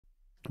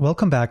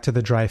Welcome back to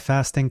the Dry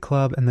Fasting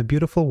Club and the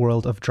beautiful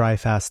world of dry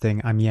fasting.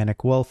 I'm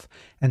Yannick Wolf,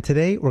 and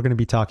today we're going to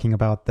be talking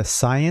about the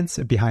science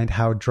behind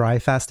how dry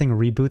fasting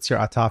reboots your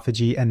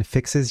autophagy and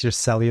fixes your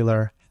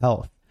cellular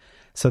health.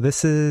 So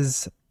this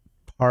is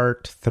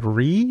part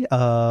 3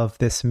 of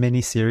this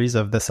mini-series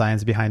of the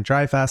science behind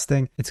dry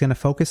fasting. It's going to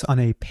focus on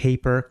a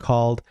paper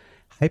called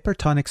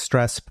Hypertonic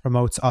Stress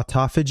Promotes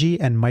Autophagy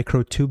and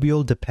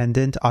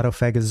Microtubule-Dependent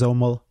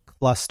Autophagosomal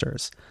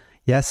Clusters.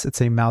 Yes, it's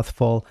a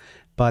mouthful,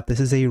 but this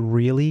is a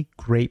really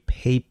great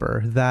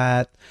paper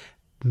that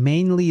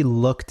mainly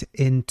looked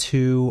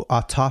into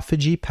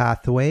autophagy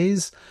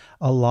pathways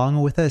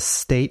along with a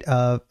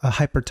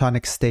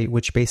hypertonic state,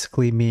 which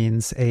basically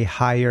means a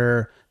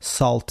higher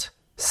salt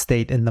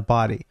state in the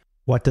body.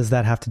 What does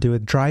that have to do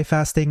with dry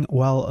fasting?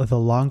 Well, the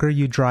longer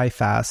you dry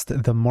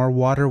fast, the more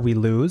water we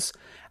lose.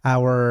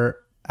 Our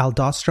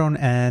aldosterone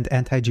and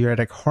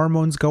antidiuretic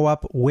hormones go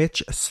up,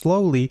 which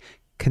slowly,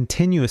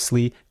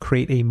 continuously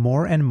create a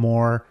more and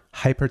more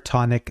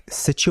hypertonic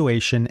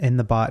situation in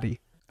the body.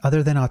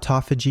 Other than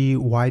autophagy,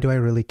 why do I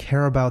really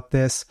care about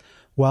this?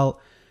 Well,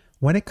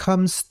 when it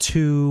comes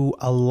to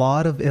a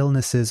lot of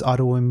illnesses,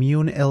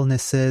 autoimmune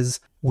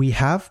illnesses, we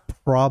have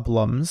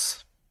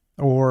problems,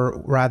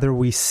 or rather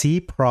we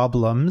see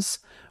problems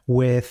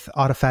with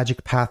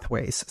autophagic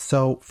pathways.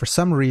 So for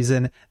some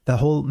reason, the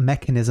whole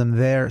mechanism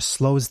there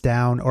slows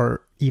down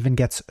or even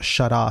gets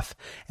shut off.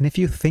 And if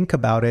you think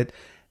about it,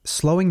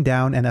 slowing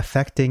down and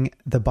affecting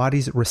the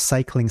body's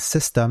recycling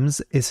systems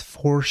is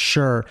for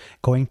sure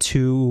going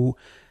to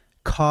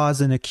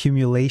cause an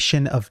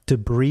accumulation of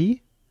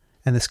debris.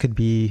 And this could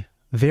be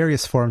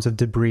various forms of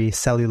debris,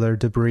 cellular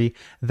debris,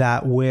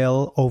 that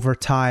will over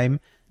time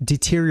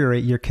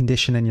deteriorate your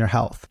condition and your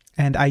health.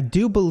 And I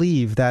do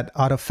believe that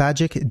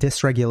autophagic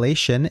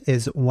dysregulation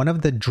is one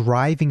of the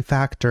driving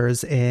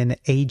factors in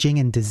aging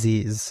and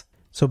disease.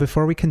 So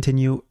before we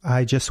continue,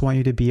 I just want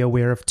you to be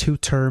aware of 2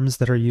 terms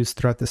that are used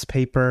throughout this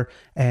paper,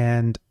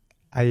 and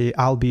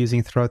I'll be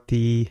using throughout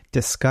the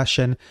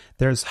discussion.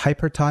 There's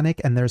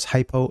hypertonic and there's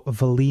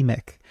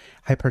hypovolemic.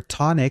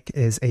 Hypertonic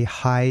is a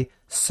high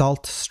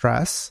salt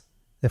stress,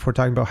 if we're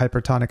talking about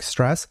hypertonic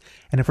stress.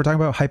 And if we're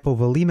talking about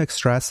hypovolemic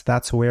stress,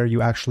 that's where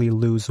you actually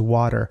lose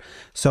water.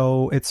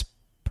 So it's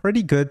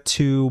pretty good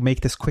to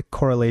make this quick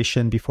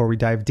correlation before we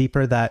dive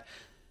deeper that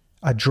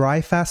a dry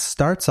fast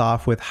starts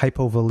off with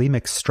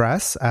hypovolemic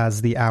stress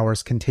as the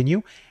hours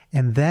continue,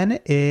 and then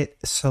it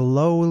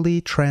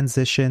slowly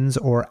transitions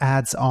or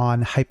adds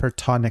on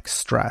hypertonic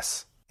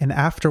stress. And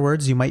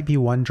afterwards, you might be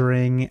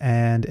wondering,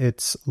 and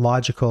it's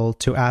logical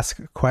to ask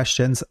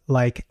questions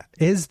like,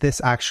 is this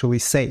actually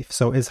safe?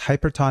 So is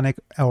hypertonic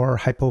or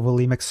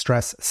hypovolemic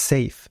stress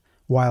safe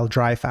while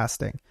dry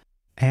fasting?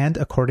 And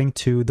according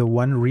to the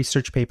one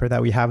research paper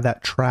that we have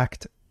that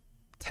tracked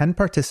 10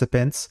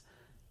 participants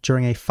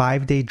during a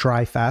 5-day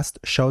dry fast,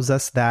 shows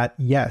us that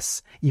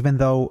yes, even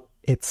though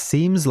it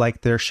seems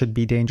like there should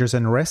be dangers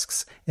and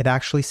risks, it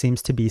actually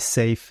seems to be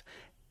safe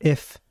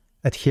if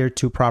adhered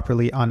to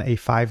properly on a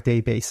 5-day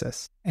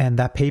basis. And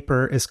that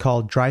paper is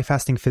called Dry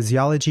Fasting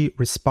Physiology: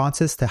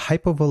 Responses to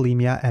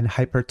Hypovolemia and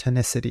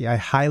Hypertonicity. I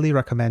highly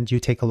recommend you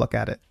take a look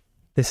at it.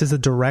 This is a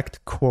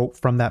direct quote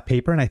from that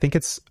paper, and I think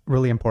it's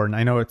really important.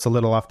 I know it's a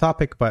little off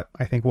topic, but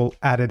I think we'll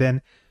add it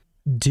in.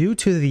 Due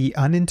to the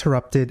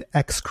uninterrupted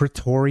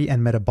excretory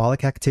and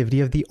metabolic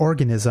activity of the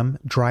organism,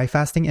 dry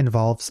fasting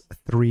involves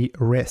 3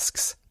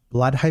 risks: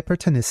 blood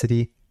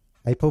hypertonicity,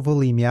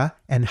 hypovolemia,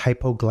 and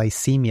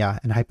hypoglycemia.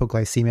 And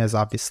hypoglycemia is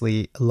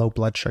obviously low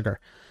blood sugar.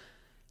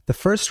 The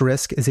first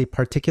risk is a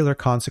particular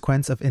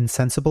consequence of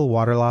insensible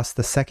water loss,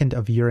 the second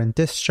of urine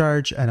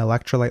discharge and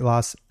electrolyte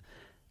loss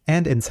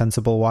and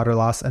insensible water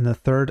loss, and the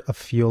third of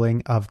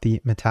fueling of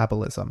the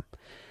metabolism.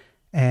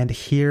 And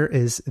here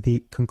is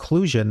the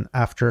conclusion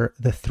after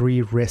the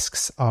 3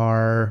 risks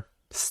are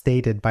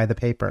stated by the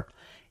paper.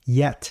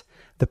 Yet,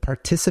 the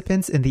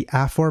participants in the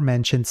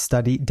aforementioned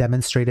study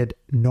demonstrated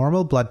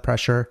normal blood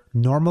pressure,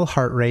 normal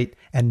heart rate,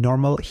 and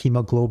normal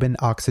hemoglobin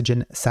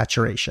oxygen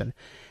saturation,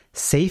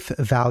 safe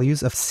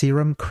values of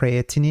serum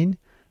creatinine,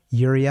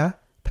 urea,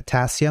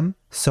 potassium,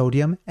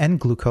 sodium, and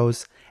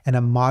glucose, and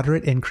a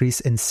moderate increase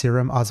in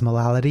serum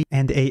osmolality,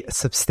 and a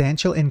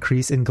substantial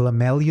increase in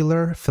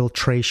glomerular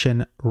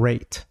filtration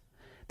rate.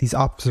 These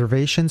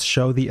observations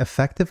show the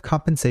effective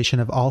compensation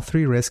of all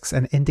 3 risks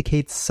and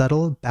indicate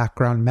subtle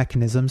background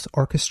mechanisms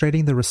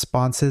orchestrating the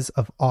responses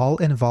of all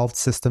involved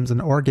systems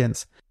and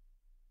organs.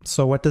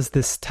 So what does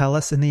this tell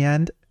us in the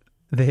end?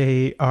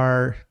 They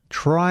are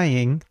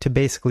trying to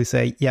basically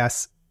say,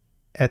 yes,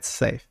 it's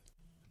safe.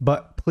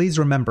 But please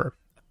remember,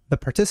 the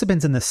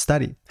participants in this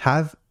study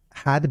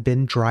had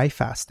been dry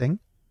fasting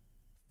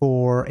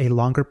for a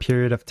longer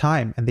period of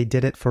time, and they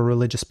did it for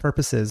religious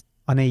purposes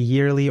on a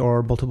yearly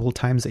or multiple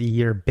times a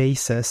year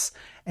basis.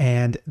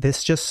 And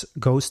this just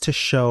goes to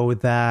show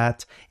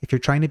that if you're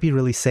trying to be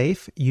really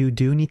safe, you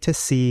do need to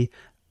see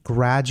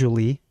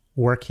gradually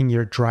working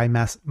your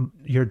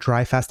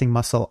dry fasting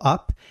muscle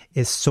up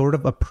is sort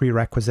of a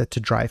prerequisite to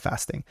dry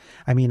fasting.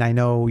 I mean, I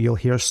know you'll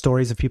hear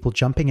stories of people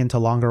jumping into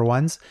longer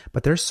ones,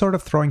 but they're sort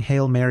of throwing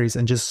Hail Marys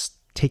and just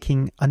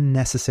taking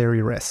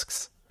unnecessary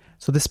risks.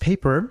 So this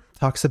paper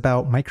talks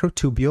about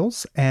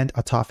microtubules and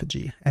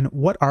autophagy. And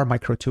what are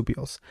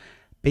microtubules?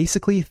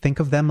 Basically, think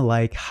of them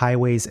like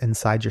highways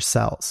inside your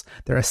cells.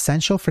 They're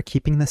essential for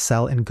keeping the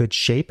cell in good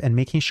shape and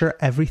making sure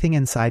everything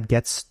inside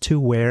gets to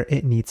where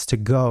it needs to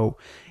go.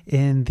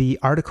 In the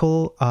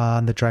article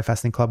on the Dry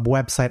Fasting Club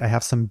website, I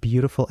have some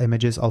beautiful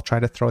images. I'll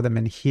try to throw them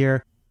in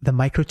here. The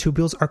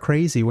microtubules are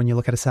crazy when you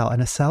look at a cell,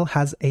 and a cell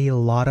has a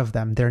lot of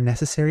them. They're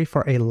necessary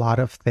for a lot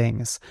of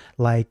things,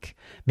 like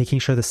making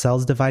sure the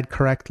cells divide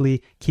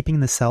correctly, keeping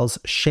the cell's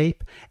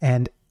shape,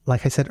 and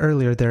like I said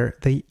earlier, they're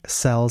the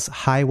cell's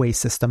highway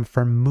system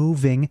for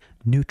moving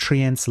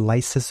nutrients,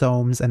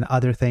 lysosomes, and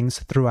other things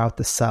throughout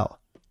the cell.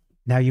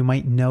 Now, you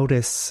might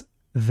notice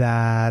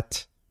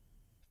that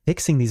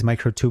fixing these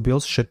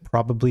microtubules should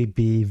probably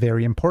be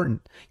very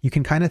important. You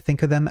can kind of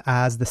think of them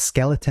as the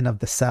skeleton of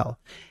the cell.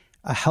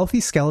 A healthy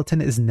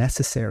skeleton is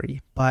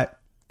necessary, but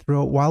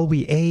while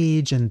we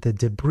age and the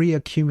debris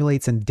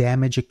accumulates and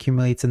damage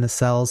accumulates in the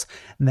cells,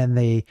 and then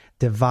they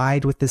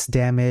divide with this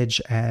damage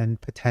and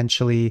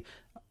potentially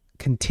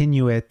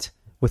continue it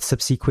with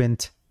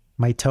subsequent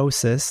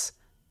mitosis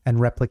and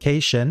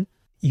replication,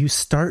 you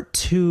start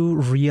to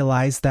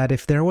realize that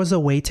if there was a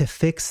way to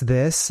fix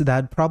this,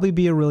 that'd probably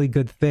be a really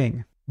good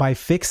thing. By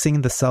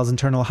fixing the cell's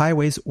internal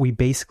highways, we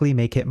basically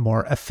make it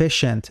more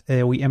efficient.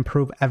 We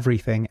improve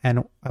everything,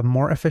 and a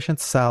more efficient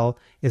cell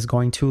is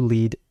going to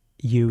lead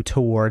you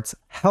towards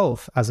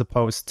health as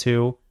opposed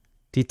to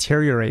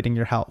deteriorating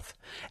your health.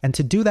 And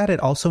to do that, it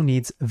also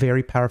needs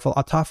very powerful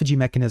autophagy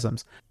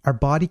mechanisms. Our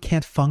body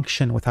can't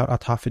function without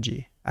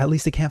autophagy. At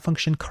least it can't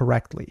function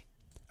correctly.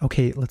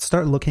 Okay, let's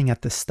start looking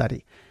at this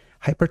study.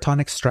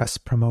 Hypertonic stress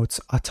promotes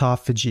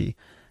autophagy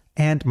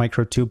and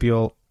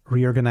microtubule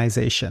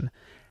reorganization.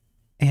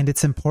 And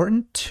it's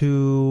important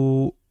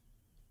to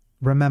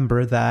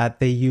remember that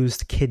they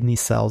used kidney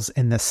cells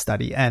in this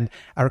study. And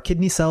our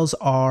kidney cells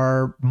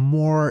are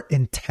more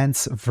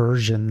intense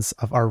versions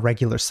of our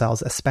regular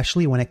cells,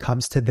 especially when it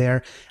comes to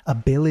their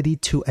ability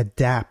to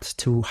adapt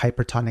to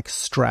hypertonic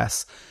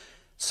stress.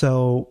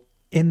 So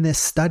in this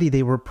study,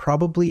 they were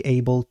probably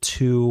able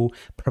to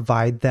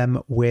provide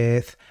them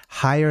with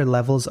higher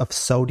levels of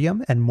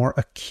sodium and more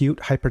acute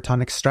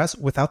hypertonic stress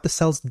without the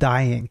cells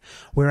dying,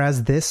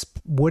 whereas this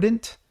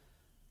wouldn't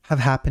have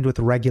happened with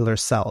regular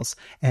cells.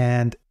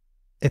 And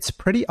it's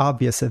pretty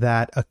obvious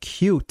that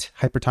acute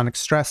hypertonic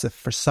stress, if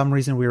for some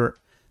reason we were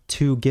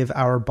to give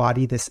our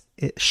body this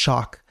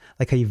shock,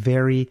 like a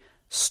very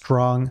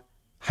strong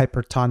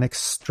hypertonic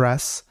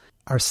stress,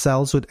 our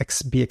cells would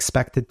be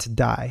expected to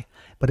die.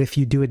 But if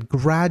you do it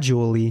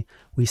gradually,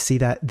 we see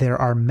that there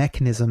are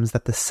mechanisms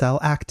that the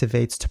cell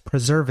activates to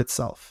preserve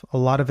itself. A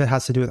lot of it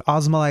has to do with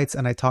osmolytes,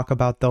 and I talk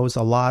about those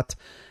a lot.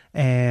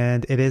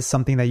 And it is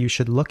something that you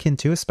should look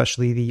into,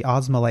 especially the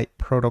osmolyte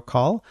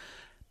protocol,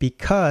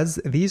 because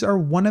these are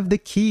one of the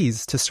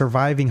keys to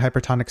surviving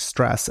hypertonic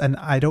stress. And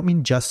I don't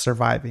mean just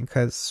surviving,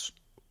 because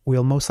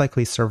we'll most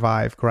likely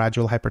survive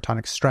gradual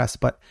hypertonic stress,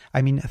 but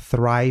I mean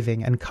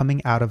thriving and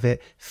coming out of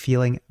it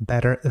feeling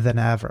better than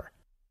ever.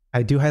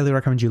 I do highly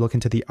recommend you look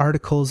into the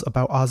articles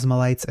about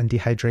osmolytes and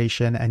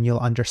dehydration, and you'll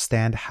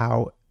understand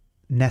how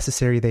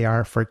necessary they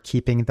are for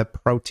keeping the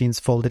proteins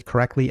folded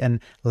correctly and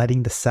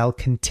letting the cell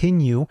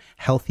continue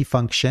healthy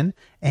function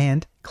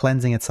and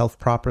cleansing itself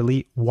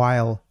properly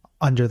while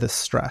under the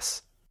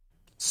stress.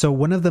 So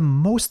one of the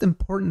most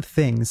important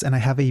things, and I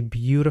have a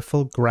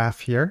beautiful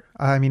graph here.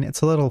 I mean,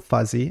 it's a little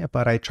fuzzy,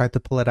 but I tried to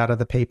pull it out of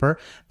the paper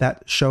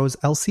that shows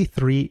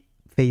LC3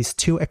 phase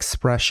 2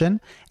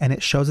 expression, and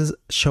it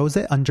shows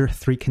it under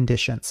 3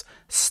 conditions: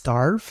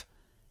 starve,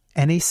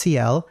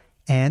 NaCl,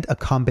 and a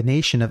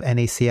combination of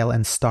NaCl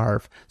and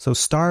starve. So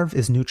starve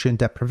is nutrient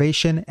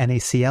deprivation,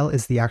 NaCl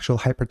is the actual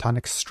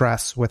hypertonic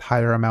stress with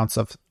higher amounts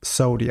of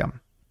sodium.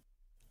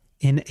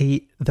 In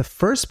the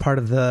first part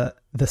of the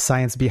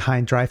science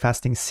behind dry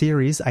fasting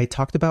series, I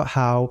talked about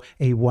how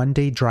a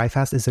 1-day dry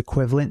fast is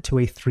equivalent to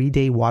a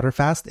 3-day water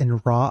fast in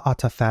raw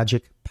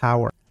autophagic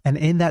power. And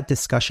in that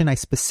discussion, I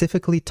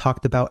specifically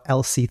talked about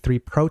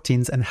LC3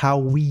 proteins and how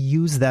we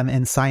use them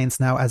in science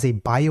now as a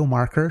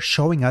biomarker,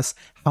 showing us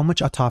how much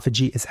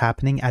autophagy is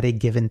happening at a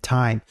given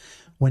time.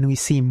 When we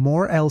see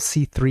more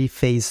LC3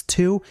 phase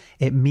 2,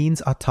 it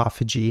means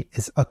autophagy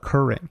is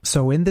occurring.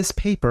 So in this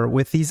paper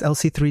with these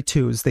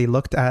LC3-2s, they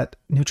looked at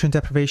nutrient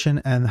deprivation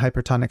and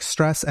hypertonic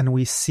stress, and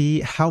we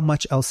see how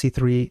much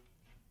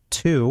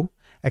LC3-2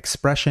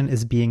 expression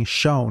is being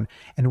shown.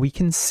 And we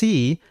can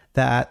see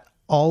that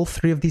all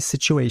 3 of these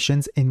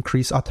situations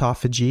increase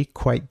autophagy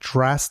quite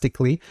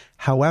drastically.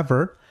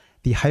 However,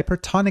 the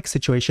hypertonic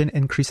situation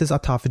increases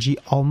autophagy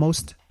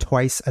almost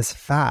twice as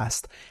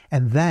fast.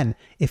 And then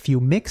if you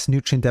mix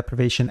nutrient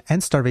deprivation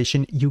and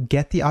starvation, you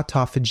get the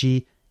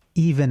autophagy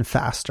even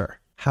faster.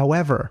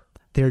 However,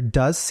 there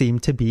does seem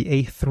to be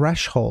a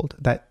threshold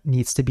that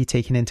needs to be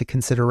taken into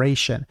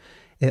consideration.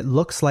 It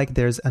looks like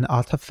there's an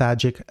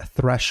autophagic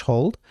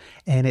threshold,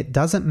 and it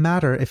doesn't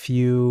matter if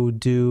you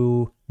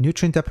do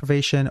nutrient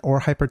deprivation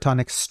or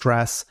hypertonic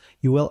stress,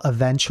 you will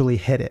eventually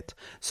hit it.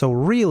 So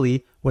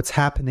really what's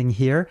happening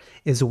here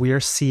is we're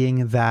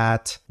seeing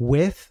that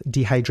with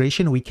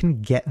dehydration, we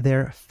can get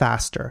there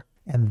faster.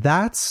 And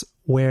that's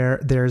where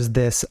there's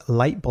this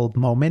light bulb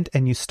moment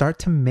and you start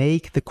to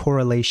make the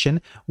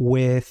correlation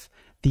with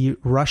the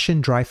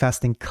Russian dry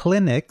fasting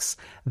clinics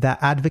that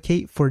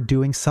advocate for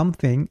doing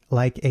something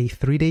like a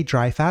 3-day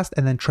dry fast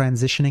and then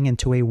transitioning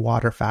into a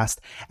water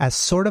fast as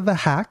sort of a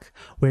hack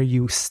where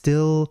you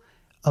still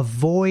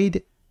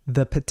avoid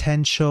the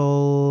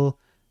potential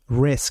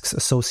risks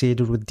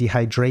associated with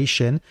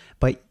dehydration,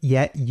 but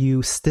yet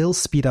you still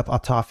speed up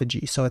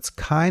autophagy. So it's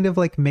kind of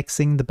like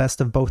mixing the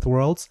best of both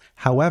worlds.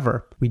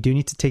 However, we do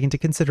need to take into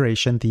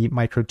consideration the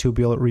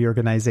microtubule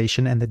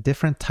reorganization and the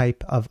different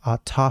type of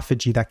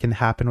autophagy that can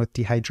happen with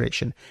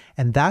dehydration.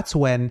 And that's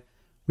when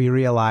we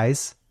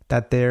realize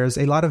that there's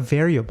a lot of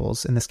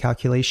variables in this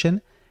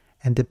calculation.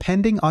 And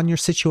depending on your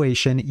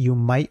situation, you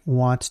might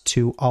want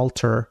to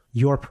alter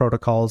your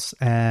protocols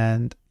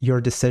and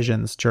your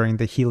decisions during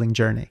the healing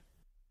journey.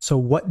 So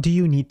what do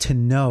you need to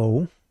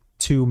know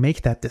to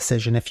make that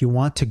decision if you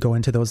want to go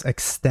into those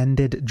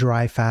extended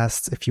dry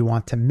fasts, if you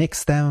want to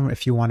mix them,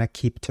 if you want to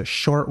keep to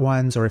short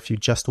ones, or if you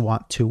just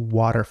want to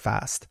water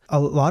fast? A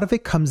lot of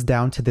it comes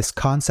down to this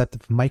concept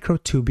of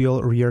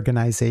microtubule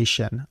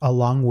reorganization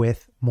along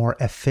with more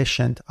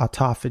efficient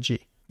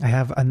autophagy. I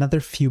have another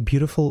few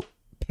beautiful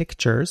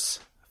pictures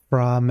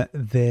from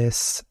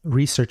this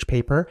research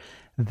paper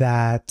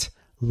that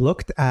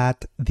looked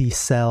at the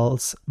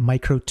cell's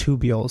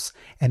microtubules,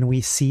 and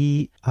we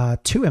see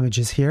two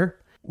images here.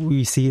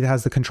 We see it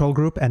has the control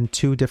group and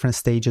two different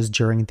stages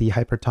during the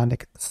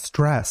hypertonic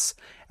stress.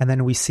 And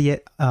then we see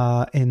it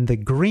in the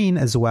green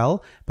as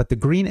well, but the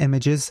green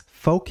images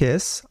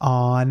focus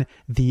on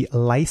the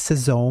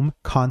lysosome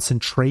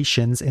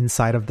concentrations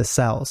inside of the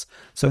cells.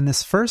 So in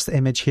this first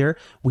image here,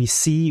 we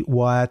see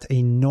what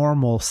a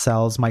normal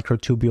cell's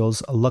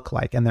microtubules look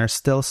like, and they're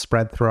still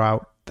spread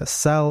throughout the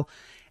cell.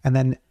 And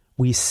then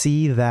we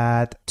see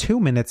that 2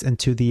 minutes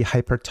into the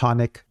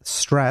hypertonic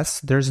stress,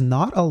 there's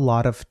not a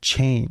lot of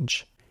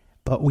change.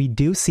 But we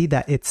do see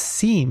that it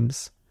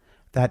seems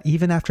that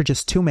even after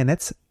just 2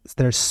 minutes,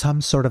 there's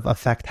some sort of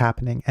effect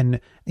happening. And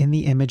in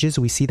the images,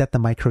 we see that the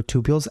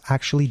microtubules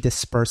actually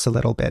disperse a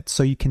little bit.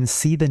 So you can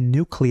see the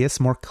nucleus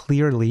more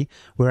clearly,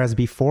 whereas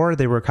before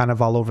they were kind of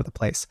all over the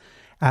place.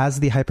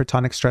 As the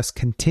hypertonic stress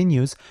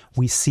continues,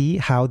 we see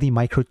how the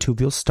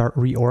microtubules start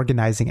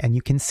reorganizing, and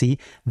you can see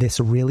this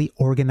really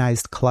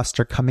organized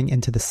cluster coming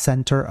into the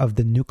center of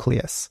the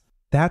nucleus.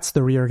 That's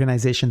the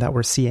reorganization that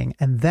we're seeing.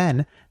 And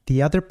then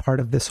the other part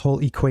of this whole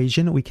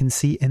equation, we can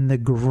see in the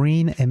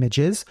green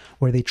images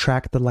where they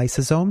track the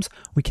lysosomes,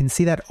 we can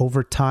see that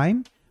over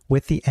time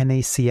with the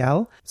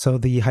NaCl, so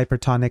the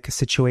hypertonic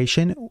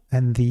situation,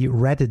 and the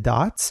red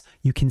dots,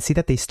 you can see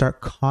that they start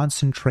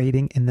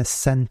concentrating in the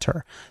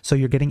center. So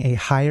you're getting a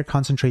higher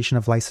concentration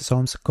of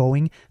lysosomes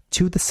going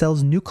to the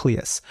cell's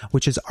nucleus,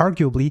 which is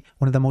arguably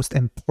one of the most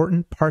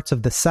important parts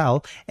of the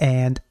cell,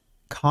 and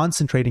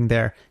concentrating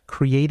there,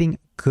 creating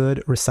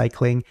good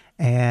recycling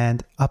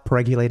and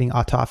upregulating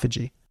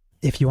autophagy.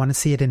 If you want to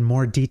see it in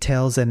more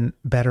details and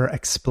better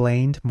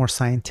explained, more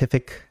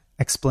scientific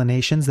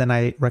explanations, then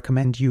I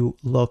recommend you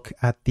look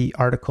at the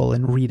article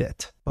and read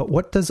it. But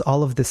what does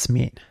all of this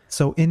mean?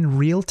 So in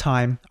real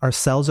time, our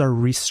cells are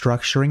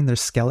restructuring their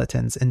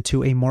skeletons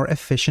into a more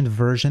efficient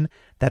version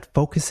that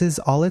focuses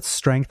all its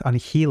strength on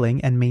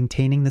healing and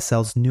maintaining the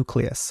cell's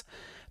nucleus.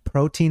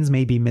 Proteins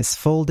may be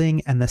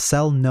misfolding, and the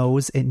cell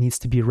knows it needs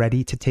to be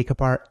ready to take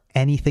apart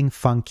anything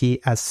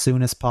funky as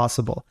soon as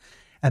possible.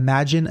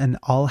 Imagine an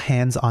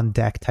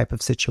all-hands-on-deck type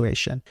of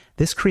situation.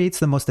 This creates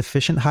the most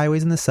efficient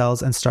highways in the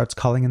cells and starts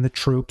calling in the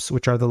troops,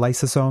 which are the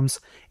lysosomes,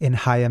 in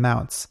high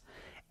amounts.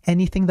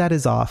 Anything that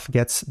is off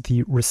gets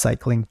the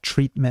recycling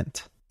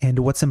treatment. And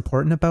what's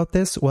important about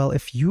this? Well,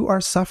 if you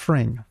are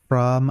suffering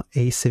from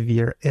a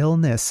severe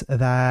illness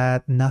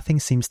that nothing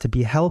seems to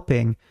be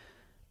helping,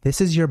 this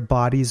is your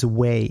body's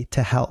way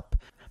to help.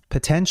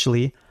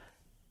 Potentially,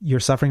 you're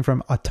suffering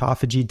from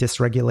autophagy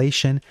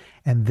dysregulation,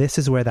 and this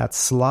is where that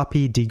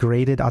sloppy,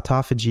 degraded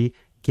autophagy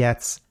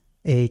gets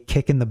a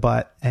kick in the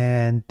butt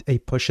and a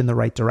push in the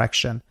right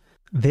direction.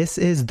 This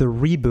is the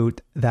reboot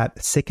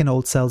that sick and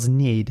old cells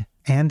need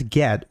and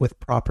get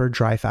with proper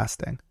dry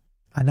fasting.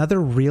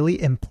 Another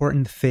really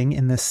important thing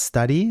in this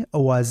study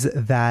was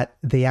that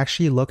they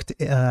actually looked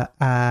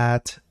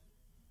at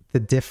the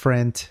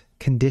different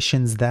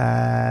conditions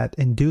that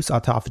induce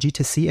autophagy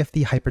to see if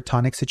the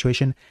hypertonic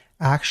situation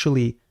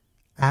actually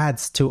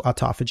adds to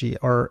autophagy,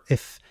 or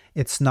if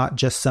it's not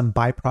just some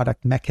byproduct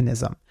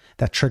mechanism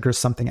that triggers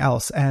something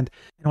else. And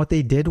what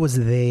they did was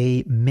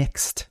they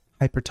mixed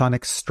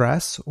hypertonic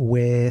stress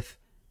with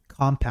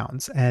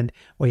compounds. And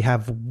we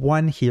have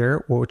one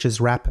here, which is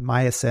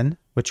rapamycin,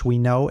 which we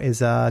know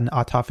is an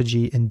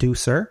autophagy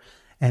inducer.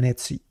 And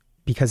it's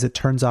because it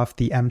turns off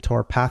the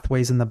mTOR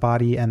pathways in the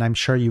body. And I'm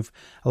sure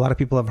a lot of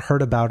people have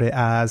heard about it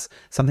as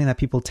something that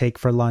people take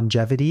for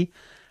longevity,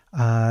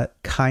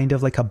 kind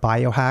of like a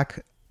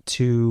biohack.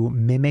 to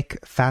mimic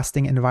a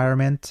fasting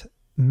environment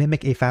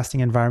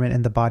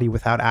in the body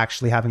without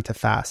actually having to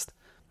fast.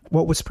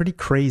 What was pretty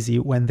crazy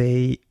when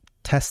they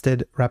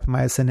tested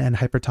rapamycin and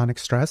hypertonic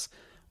stress,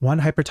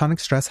 one, hypertonic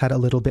stress had a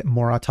little bit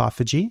more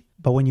autophagy,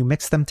 but when you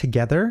mix them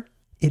together,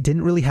 it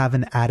didn't really have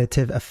an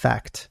additive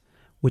effect,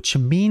 which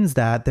means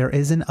that there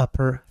is an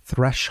upper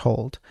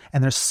threshold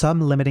and there's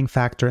some limiting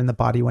factor in the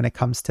body when it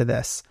comes to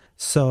this.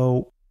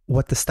 So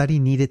what the study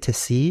needed to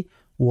see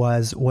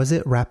was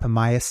it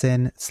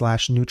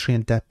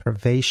rapamycin/nutrient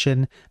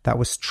deprivation that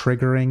was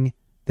triggering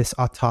this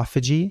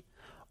autophagy,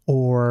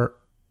 or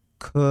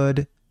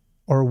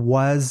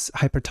was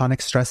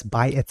hypertonic stress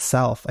by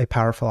itself a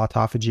powerful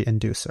autophagy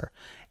inducer?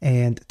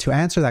 And to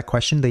answer that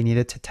question, they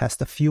needed to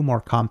test a few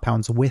more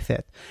compounds with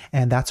it.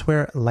 And that's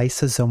where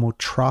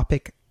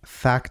lysosomotropic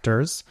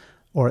factors,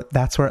 or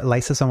that's where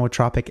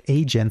lysosomotropic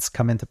agents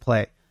come into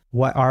play.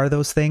 What are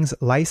those things?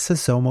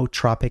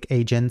 Lysosomotropic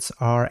agents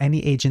are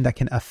any agent that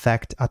can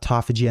affect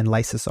autophagy and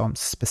lysosomes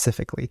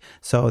specifically.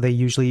 So they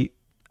usually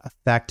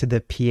affect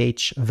the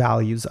pH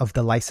values of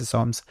the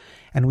lysosomes.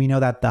 And we know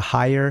that the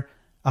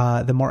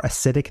more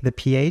acidic the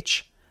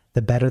pH,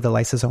 the better the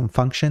lysosome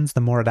functions,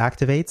 the more it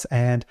activates.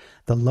 And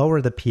the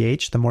lower the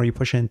pH, the more you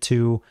push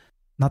into,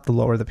 not the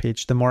lower the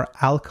pH, the more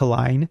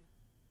alkaline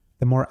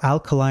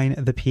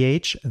the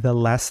pH, the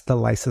less the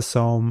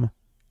lysosome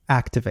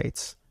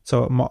activates.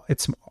 So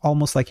it's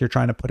almost like you're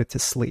trying to put it to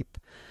sleep.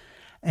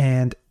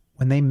 And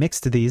when they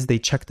mixed these, they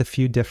checked a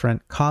few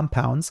different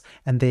compounds,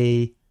 and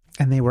they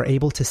were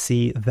able to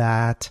see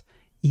that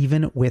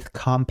even with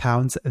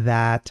compounds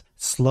that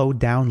slow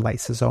down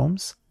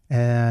lysosomes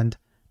and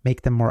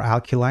make them more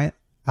alkaline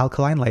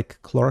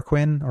like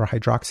chloroquine or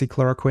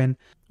hydroxychloroquine,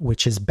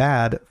 which is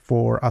bad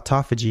for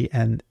autophagy,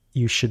 and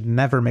you should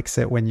never mix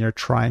it when you're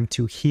trying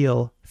to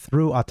heal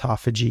through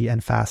autophagy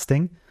and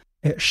fasting.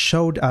 It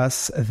showed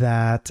us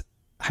that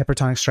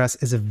hypertonic stress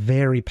is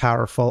very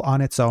powerful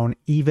on its own,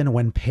 even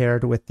when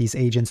paired with these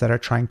agents that are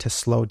trying to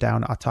slow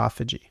down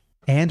autophagy.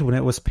 And when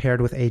it was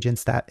paired with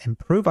agents that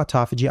improve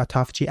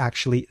autophagy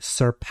actually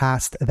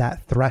surpassed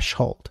that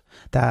threshold,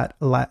 that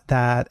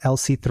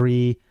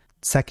LC3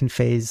 second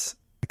phase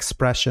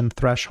expression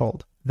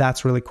threshold.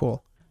 That's really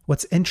cool.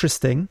 What's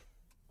interesting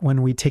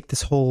when we take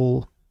this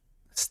whole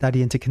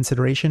study into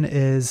consideration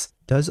is,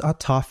 does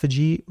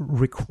autophagy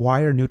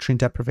require nutrient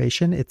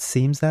deprivation? It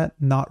seems that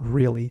not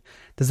really.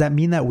 Does that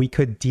mean that we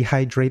could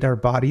dehydrate our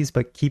bodies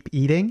but keep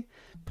eating?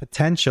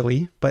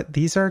 Potentially, but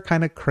these are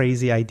kind of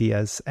crazy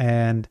ideas,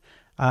 and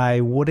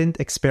I wouldn't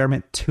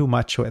experiment too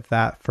much with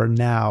that for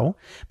now.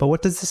 But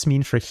what does this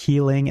mean for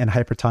healing and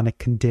hypertonic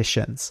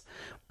conditions?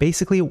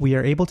 Basically, we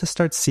are able to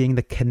start seeing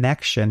the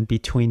connection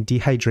between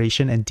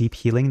dehydration and deep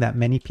healing that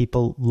many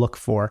people look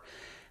for.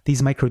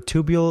 These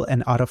microtubule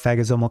and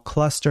autophagosomal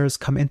clusters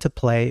come into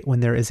play when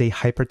there is a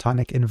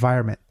hypertonic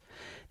environment.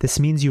 This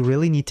means you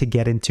really need to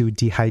get into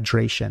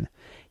dehydration.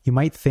 You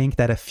might think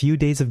that a few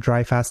days of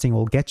dry fasting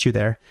will get you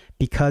there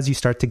because you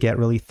start to get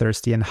really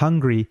thirsty and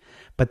hungry,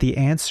 but the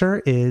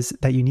answer is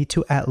that you need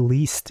to at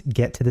least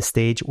get to the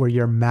stage where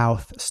your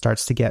mouth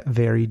starts to get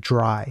very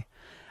dry.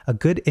 A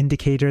good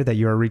indicator that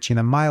you are reaching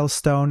a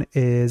milestone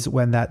is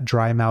when that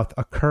dry mouth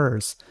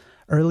occurs.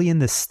 Early in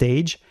this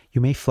stage,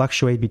 you may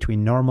fluctuate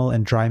between normal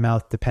and dry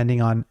mouth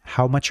depending on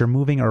how much you're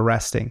moving or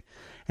resting.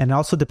 And it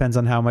also depends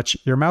on how much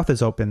your mouth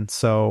is open.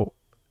 So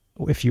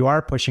if you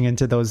are pushing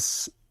into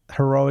those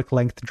heroic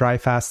length dry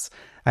fasts,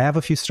 I have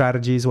a few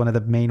strategies. One of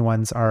the main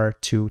ones are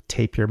to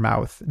tape your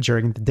mouth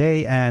during the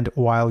day and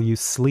while you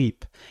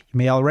sleep. You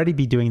may already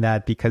be doing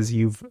that because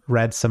you've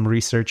read some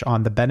research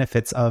on the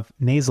benefits of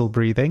nasal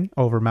breathing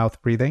over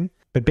mouth breathing.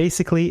 But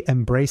basically,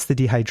 embrace the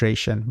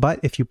dehydration. But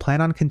if you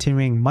plan on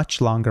continuing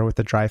much longer with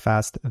the dry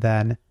fast,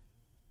 then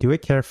do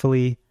it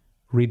carefully,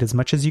 read as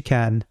much as you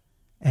can,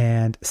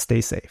 and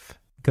stay safe.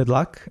 Good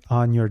luck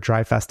on your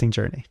dry fasting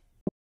journey.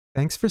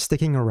 Thanks for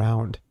sticking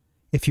around.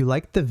 If you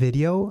liked the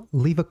video,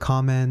 leave a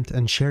comment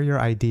and share your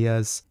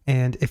ideas.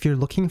 And if you're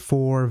looking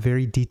for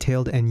very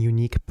detailed and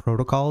unique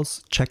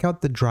protocols, check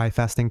out the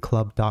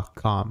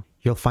dryfastingclub.com.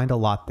 You'll find a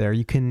lot there.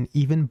 You can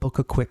even book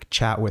a quick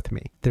chat with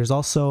me. There's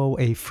also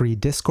a free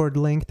Discord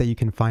link that you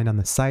can find on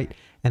the site,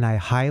 and I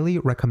highly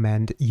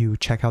recommend you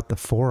check out the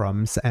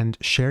forums and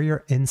share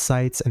your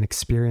insights and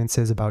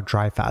experiences about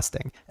dry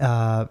fasting.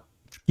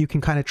 You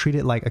can kind of treat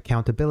it like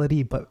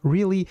accountability, but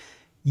really,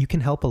 you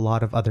can help a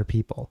lot of other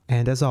people.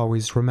 And as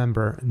always,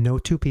 remember, no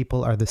two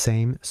people are the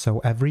same, so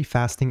every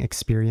fasting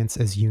experience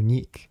is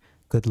unique.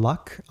 Good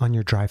luck on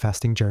your dry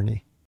fasting journey.